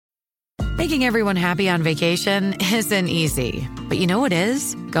Making everyone happy on vacation isn't easy, but you know what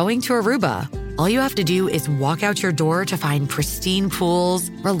is? Going to Aruba. All you have to do is walk out your door to find pristine pools,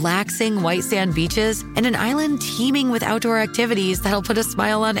 relaxing white sand beaches, and an island teeming with outdoor activities that'll put a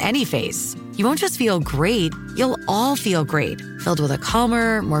smile on any face. You won't just feel great, you'll all feel great, filled with a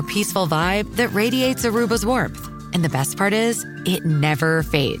calmer, more peaceful vibe that radiates Aruba's warmth. And the best part is, it never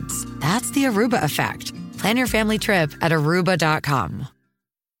fades. That's the Aruba effect. Plan your family trip at Aruba.com.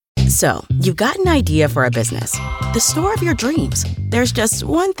 So, you've got an idea for a business. The store of your dreams. There's just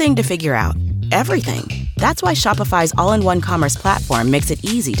one thing to figure out. Everything. That's why Shopify's all-in-one commerce platform makes it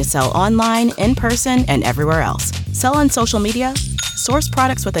easy to sell online, in person, and everywhere else. Sell on social media. Source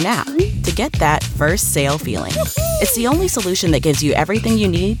products with an app to get that first sale feeling. It's the only solution that gives you everything you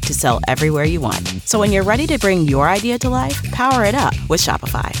need to sell everywhere you want. So when you're ready to bring your idea to life, power it up with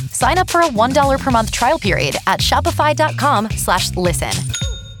Shopify. Sign up for a $1 per month trial period at shopify.com/listen.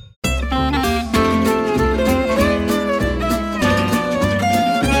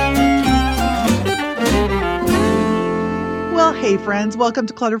 Well, hey friends, welcome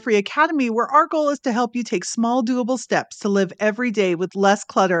to Clutter Free Academy, where our goal is to help you take small, doable steps to live every day with less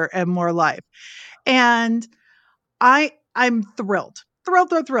clutter and more life. And I'm thrilled.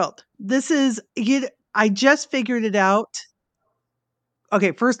 This is, I just figured it out.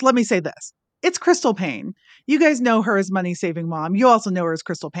 Okay, first, let me say this. It's Crystal Paine. You guys know her as Money Saving Mom. You also know her as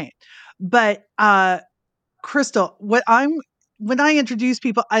Crystal Paine. But Crystal, when I introduce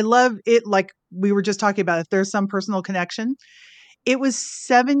people, I love it, like we were just talking about, if there's some personal connection. It was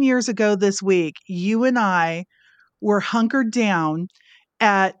 7 years ago this week, you and I were hunkered down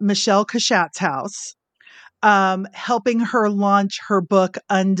at Michelle Cachat's house, helping her launch her book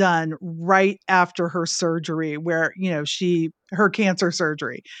Undone right after her surgery, where, her cancer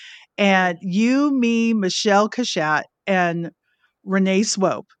surgery. And you, me, Michelle Cachat, and Renee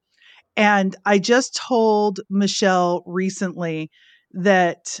Swope. And I just told Michelle recently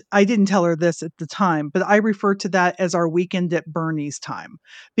that I didn't tell her this at the time, but I refer to that as our weekend at Bernie's time,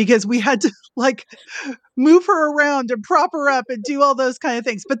 because we had to move her around and prop her up and do all those kind of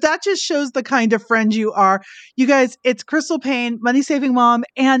things. But that just shows the kind of friend you are. You guys, it's Crystal Paine, Money Saving Mom.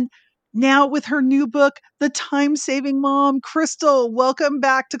 And now with her new book, The Time Saving Mom. Crystal, welcome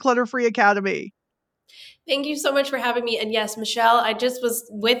back to Clutter Free Academy. Thank you so much for having me. And yes, Michelle, I just was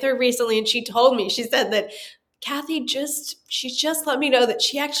with her recently and she told me, she said that Kathy she just let me know that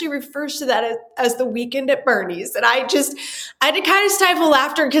she actually refers to that as the weekend at Bernie's. And I had to kind of stifle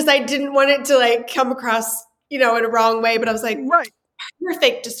laughter because I didn't want it to come across, in a wrong way. But I was like, right.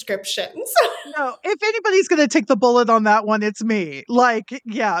 Perfect descriptions. No, if anybody's going to take the bullet on that one, it's me.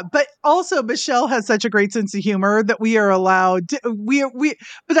 Yeah. But also Michelle has such a great sense of humor that we are allowed to,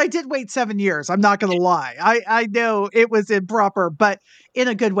 but I did wait 7 years. I'm not going to lie. I know it was improper, but in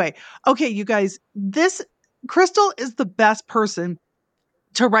a good way. Okay, you guys, Crystal is the best person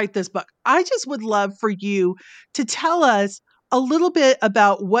to write this book. I just would love for you to tell us a little bit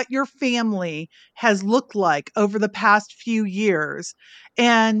about what your family has looked like over the past few years,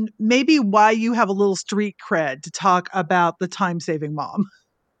 and maybe why you have a little street cred to talk about The Time Saving Mom.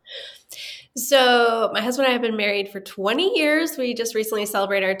 So my husband and I have been married for 20 years. We just recently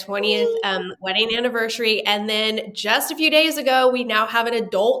celebrated our 20th wedding anniversary. And then just a few days ago, we now have an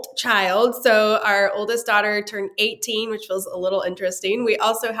adult child. So our oldest daughter turned 18, which feels a little interesting. We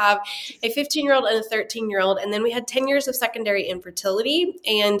also have a 15-year-old and a 13-year-old. And then we had 10 years of secondary infertility.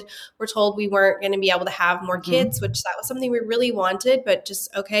 And we're told we weren't going to be able to have more kids, which that was something we really wanted, but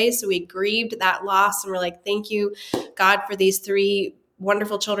just okay. So we grieved that loss and we're like, thank you, God, for these 3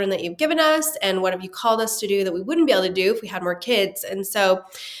 wonderful children that you've given us, and what have you called us to do that we wouldn't be able to do if we had more kids. And so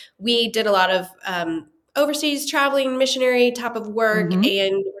we did a lot of overseas traveling, missionary type of work, and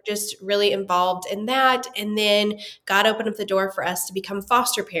we're just really involved in that. And then God opened up the door for us to become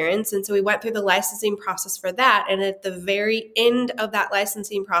foster parents. And so we went through the licensing process for that. And at the very end of that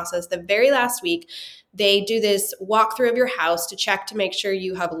licensing process, the very last week, they do this walkthrough of your house to check to make sure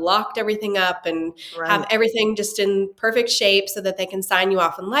you have locked everything up and have everything just in perfect shape so that they can sign you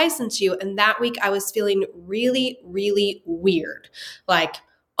off and license you. And that week I was feeling really, really weird, like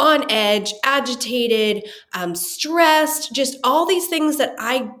on edge, agitated, stressed, just all these things that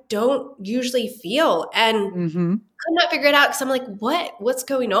I don't usually feel. And could not figure it out because I'm like, what's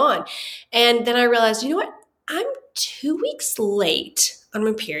going on? And then I realized, you know what? I'm 2 weeks late on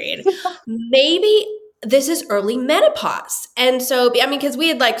my period. Maybe this is early menopause. And so, I mean, because we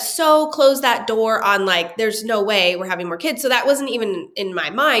had like so closed that door on like, there's no way we're having more kids. So that wasn't even in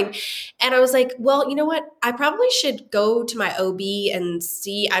my mind. And I was like, well, you know what? I probably should go to my OB and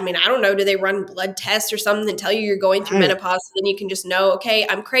see. I mean, I don't know. Do they run blood tests or something and tell you you're going through menopause? So then you can just know, okay,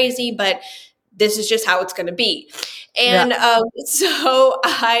 I'm crazy, but this is just how it's going to be. And so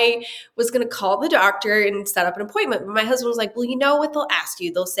I was going to call the doctor and set up an appointment. But my husband was like, well, you know what they'll ask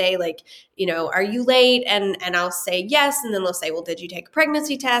you? They'll say like, you know, are you late? And I'll say yes. And then they'll say, well, did you take a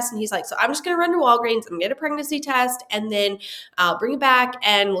pregnancy test? And he's like, so I'm just going to run to Walgreens and get a pregnancy test. And then I'll bring it back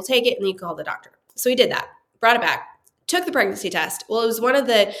and we'll take it. And then you call the doctor. So he did that, brought it back. Took the pregnancy test. Well, it was one of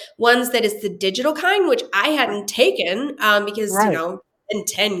the ones that is the digital kind, which I hadn't taken because, you know, in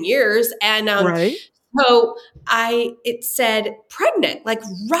 10 years. And so it said pregnant, like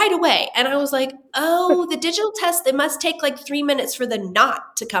right away. And I was like, oh, the digital test, it must take like 3 minutes for the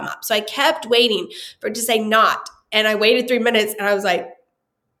not to come up. So I kept waiting for it to say not. And I waited 3 minutes and I was like,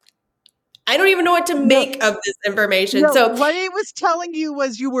 I don't even know what to make of this information. No, so what it was telling you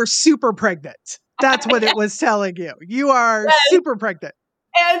was you were super pregnant. That's what it was telling you. You are super pregnant.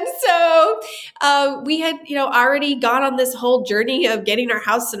 And so we had, you know, already gone on this whole journey of getting our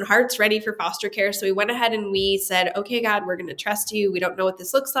house and hearts ready for foster care. So we went ahead and we said, okay, God, we're going to trust you. We don't know what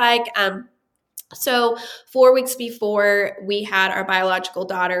this looks like. So 4 weeks before we had our biological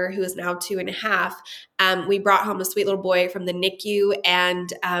daughter, who is now 2.5, we brought home a sweet little boy from the NICU,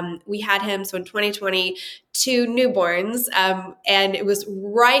 and we had him. So in 2020, 2 newborns, and it was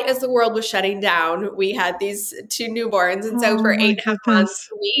right as the world was shutting down. We had these 2 newborns, and so for 8.5 months,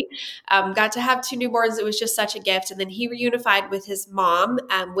 we got to have 2 newborns. It was just such a gift. And then he reunified with his mom,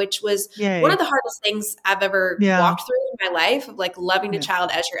 which was one of the hardest things I've ever walked through in my life, of like loving a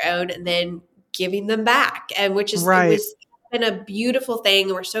child as your own, and then giving them back, and which is it was been a beautiful thing.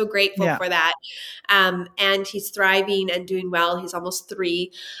 And we're so grateful for that. And he's thriving and doing well. He's almost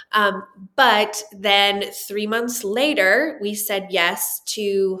 3. But then 3 months later, we said yes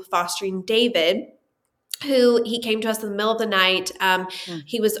to fostering David, who he came to us in the middle of the night.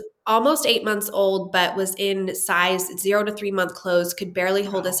 He was almost 8 months old, but was in size 0 to 3 month clothes, could barely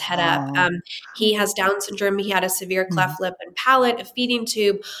hold his head up. He has Down syndrome. He had a severe cleft lip and palate, a feeding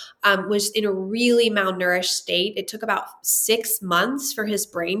tube, was in a really malnourished state. It took about 6 months for his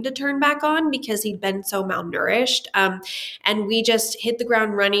brain to turn back on because he'd been so malnourished. And we just hit the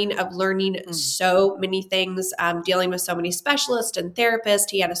ground running of learning so many things, dealing with so many specialists and therapists.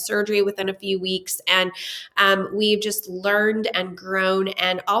 He had a surgery within a few weeks, and we've just learned and grown,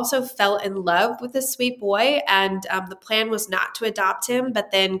 and also fell in love with this sweet boy. And the plan was not to adopt him, but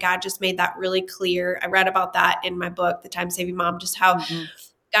then God just made that really clear. I read about that in my book, The Time Saving Mom, just how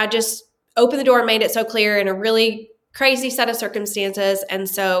God just opened the door and made it so clear in a really crazy set of circumstances. And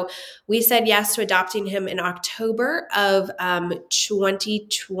so we said yes to adopting him in October of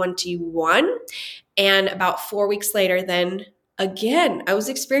 2021. And about 4 weeks later, then again, I was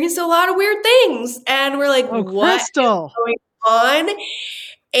experiencing a lot of weird things. And we're like, what is going on?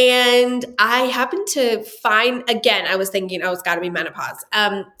 And I happened to find, again, I was thinking, oh, it's got to be menopause.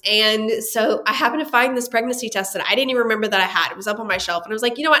 And so I happened to find this pregnancy test that I didn't even remember that I had. It was up on my shelf. And I was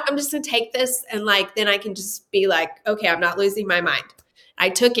like, you know what? I'm just going to take this. And like, then I can just be like, okay, I'm not losing my mind. I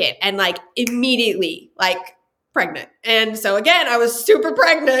took it and like immediately like pregnant. And so again, I was super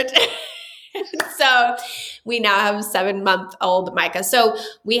pregnant. So we now have a 7-month-old Micah. So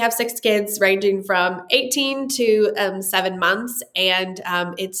we have 6 kids ranging from 18 to 7 months. And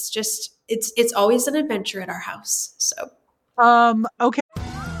it's just, it's always an adventure at our house. So, okay.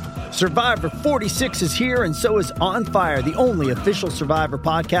 Survivor 46 is here, and so is On Fire, the only official Survivor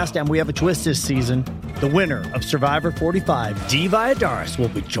podcast, and we have a twist this season. The winner of Survivor 45, Dee Valladares, will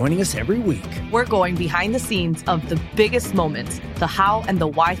be joining us every week. We're going behind the scenes of the biggest moments, the how and the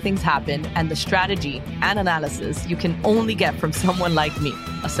why things happen, and the strategy and analysis you can only get from someone like me,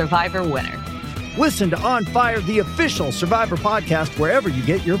 a Survivor winner. Listen to On Fire, the official Survivor podcast, wherever you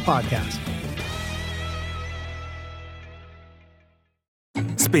get your podcast.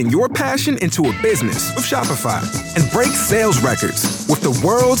 Spin your passion into a business with Shopify and break sales records with the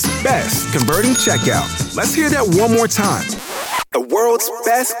world's best converting checkout. Let's hear that one more time. The world's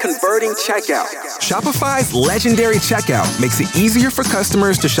best converting checkout. Shopify's legendary checkout makes it easier for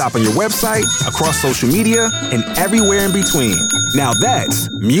customers to shop on your website, across social media, and everywhere in between. Now that's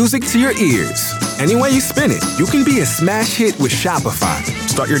music to your ears. Any way you spin it, you can be a smash hit with Shopify.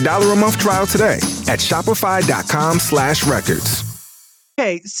 Start your $1 a month trial today at shopify.com/records.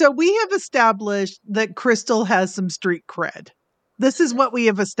 Okay, so we have established that Crystal has some street cred, This is what we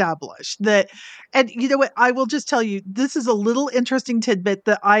have established that, and you know what? I will just tell you, this is a little interesting tidbit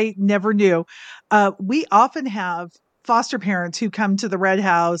that I never knew. We often have foster parents who come to the Red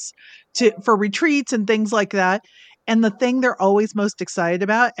House for retreats and things like that. And the thing they're always most excited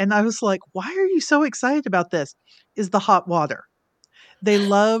about, and I was like, why are you so excited about this? Is the hot water. They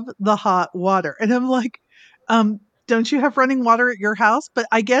love the hot water. And I'm like, don't you have running water at your house? But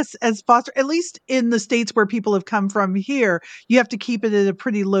I guess as foster, at least in the states where people have come from here, you have to keep it at a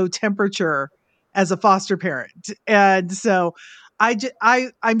pretty low temperature as a foster parent. And so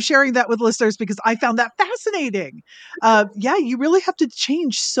I'm sharing that with listeners because I found that fascinating. Yeah, you really have to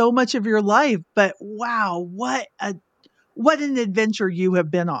change so much of your life, but wow, what an adventure you have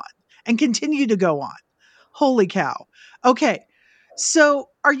been on and continue to go on. Holy cow. Okay. So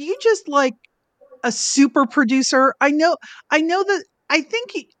are you just like a super producer? I know that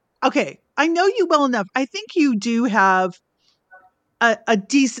okay, I know you well enough. I think you do have a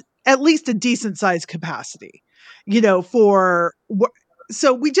decent, at least a decent sized capacity,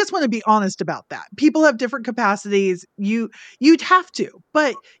 so we just want to be honest about that. People have different capacities. You'd have to,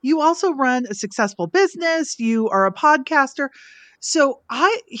 but you also run a successful business. You are a podcaster. So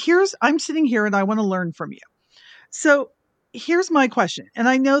I'm sitting here and I want to learn from you. So here's my question. And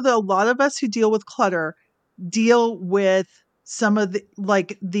I know that a lot of us who deal with clutter deal with some of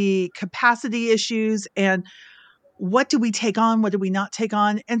the capacity issues and what do we take on? What do we not take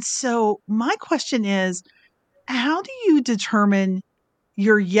on? And so my question is, how do you determine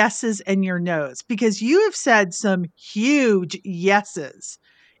your yeses and your nos? Because you have said some huge yeses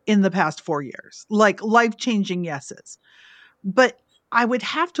in the past 4 years, like life-changing yeses. But I would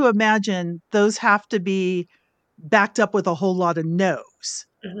have to imagine those have to be backed up with a whole lot of no's,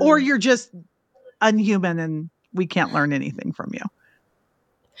 or you're just unhuman and we can't learn anything from you.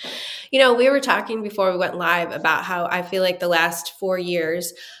 We were talking before we went live about how I feel like the last 4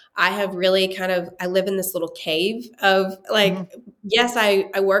 years, I have really I live in this little cave of yes,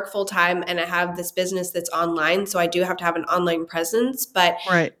 I work full time and I have this business that's online. So I do have to have an online presence, but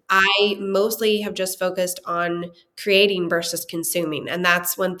right. I mostly have just focused on creating versus consuming. And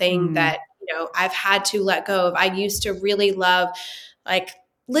that's one thing that, I've had to let go of. I used to really love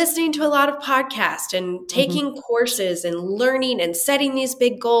listening to a lot of podcasts and taking courses and learning and setting these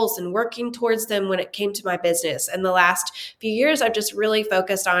big goals and working towards them when it came to my business. And the last few years, I've just really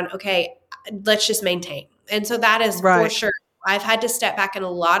focused on, okay, let's just maintain. And so that is for sure. I've had to step back in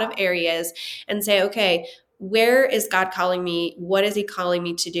a lot of areas and say, okay, where is God calling me? What is he calling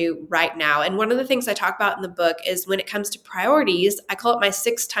me to do right now? And one of the things I talk about in the book is when it comes to priorities, I call it my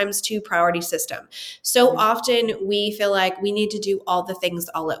 6x2 priority system. So often we feel like we need to do all the things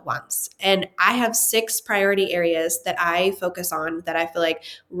all at once. And I have 6 priority areas that I focus on that I feel like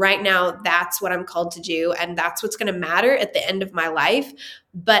right now that's what I'm called to do. And that's what's going to matter at the end of my life.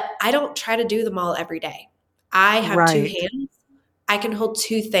 But I don't try to do them all every day. I have 2 hands. I can hold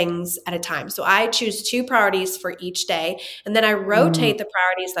 2 things at a time. So I choose 2 priorities for each day, and then I rotate the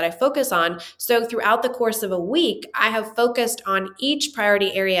priorities that I focus on. So throughout the course of a week, I have focused on each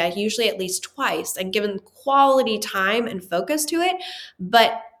priority area, usually at least twice, and given quality time and focus to it,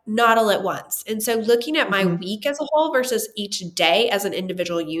 but not all at once. And so looking at my week as a whole versus each day as an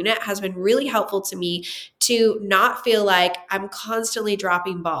individual unit has been really helpful to me to not feel like I'm constantly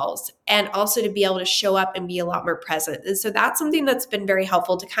dropping balls, and also to be able to show up and be a lot more present. And so that's something that's been very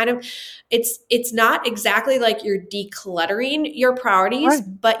helpful to it's not exactly like you're decluttering your priorities,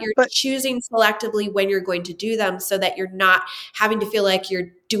 but you're choosing selectively when you're going to do them so that you're not having to feel like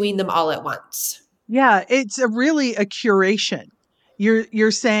you're doing them all at once. Yeah, it's really a curation. You're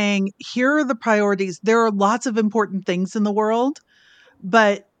saying, here are the priorities. There are lots of important things in the world,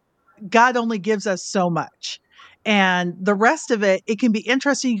 but God only gives us so much. And the rest of it can be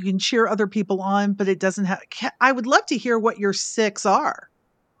interesting. You can cheer other people on, but it doesn't have, I would love to hear what your 6 are.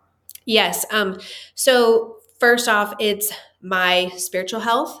 Yes. So first off, it's my spiritual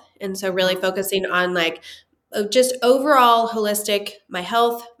health. And so really focusing on just overall holistic, my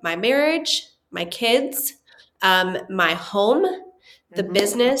health, my marriage, my kids, my home, the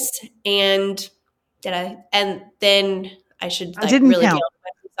business, and then I should didn't really count.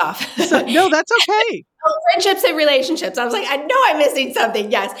 deal off. No, that's okay. Friendships and relationships. I was like, I know I'm missing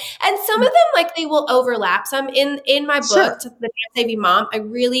something. Yes. And some of them, they will overlap. Some in my book, The Dance Saving Mom, I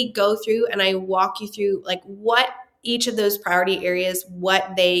really go through and I walk you through what each of those priority areas,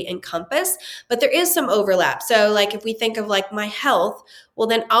 what they encompass, but there is some overlap. So if we think of my health, well,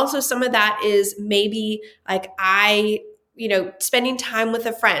 then also some of that is maybe spending time with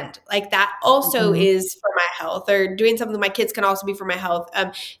a friend, that also is for my health, or doing something with my kids can also be for my health.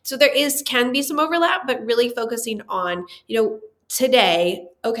 So there can be some overlap, but really focusing on, today,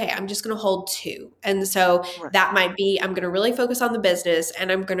 okay, I'm just going to hold 2. And so that might be, I'm going to really focus on the business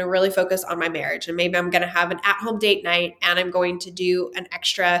and I'm going to really focus on my marriage. And maybe I'm going to have an at-home date night and I'm going to do an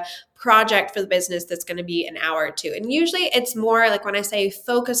extra project for the business that's going to be an hour or 2. And usually it's more like when I say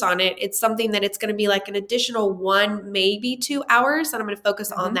focus on it, it's something that it's going to be like an additional 1, maybe 2 hours that I'm going to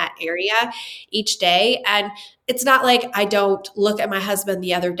focus on that area each day. And it's not like I don't look at my husband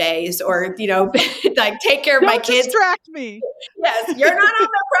the other days or, like take care of my kids. Distract me. Yes, you're not on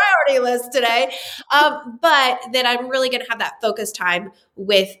the priority list today. But that I'm really going to have that focus time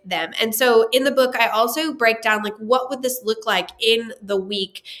with them. And so in the book, I also break down like, what would this look like in the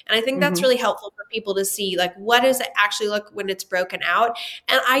week? And I think that's really helpful for people to see, like, what does it actually look when it's broken out?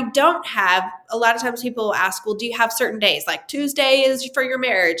 And I don't have, a lot of times people will ask, well, do you have certain days? Like Tuesday is for your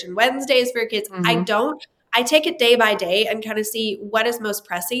marriage and Wednesday is for your kids. I don't. I take it day by day and kind of see what is most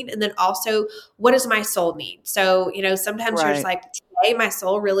pressing. And then also, what does my soul need? So, sometimes you're just like, today my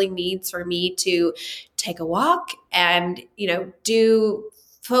soul really needs for me to take a walk and,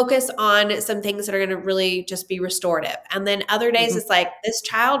 focus on some things that are going to really just be restorative. And then other days it's like, this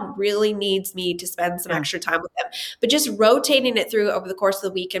child really needs me to spend some extra time with them. But just rotating it through over the course of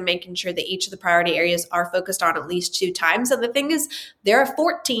the week and making sure that each of the priority areas are focused on at least 2 times. And the thing is, there are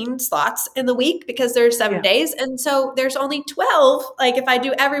 14 slots in the week because there's 7 days. And so there's only 12. Like if I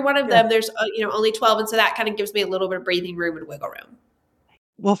do every one of them, there's only 12. And so that kind of gives me a little bit of breathing room and wiggle room.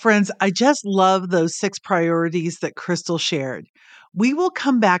 Well, friends, I just love those 6 priorities that Crystal shared. We will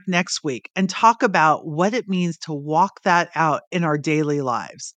come back next week and talk about what it means to walk that out in our daily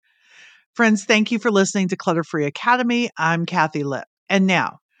lives. Friends, thank you for listening to Clutter Free Academy. I'm Kathy Lipp. And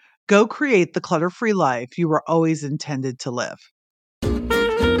now, go create the clutter-free life you were always intended to live.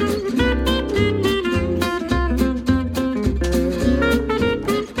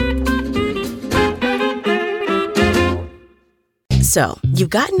 So, you've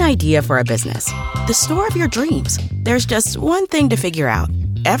got an idea for a business, the store of your dreams. There's just one thing to figure out: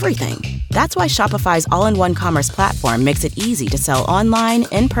 everything. That's why Shopify's all-in-one commerce platform makes it easy to sell online,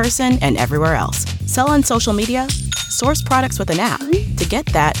 in person, and everywhere else. Sell on social media, source products with an app to get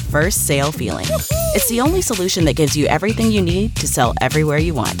that first sale feeling. It's the only solution that gives you everything you need to sell everywhere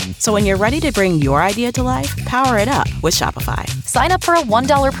you want. So when you're ready to bring your idea to life, power it up with Shopify. Sign up for a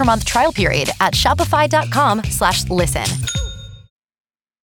 $1 per month trial period at shopify.com/listen.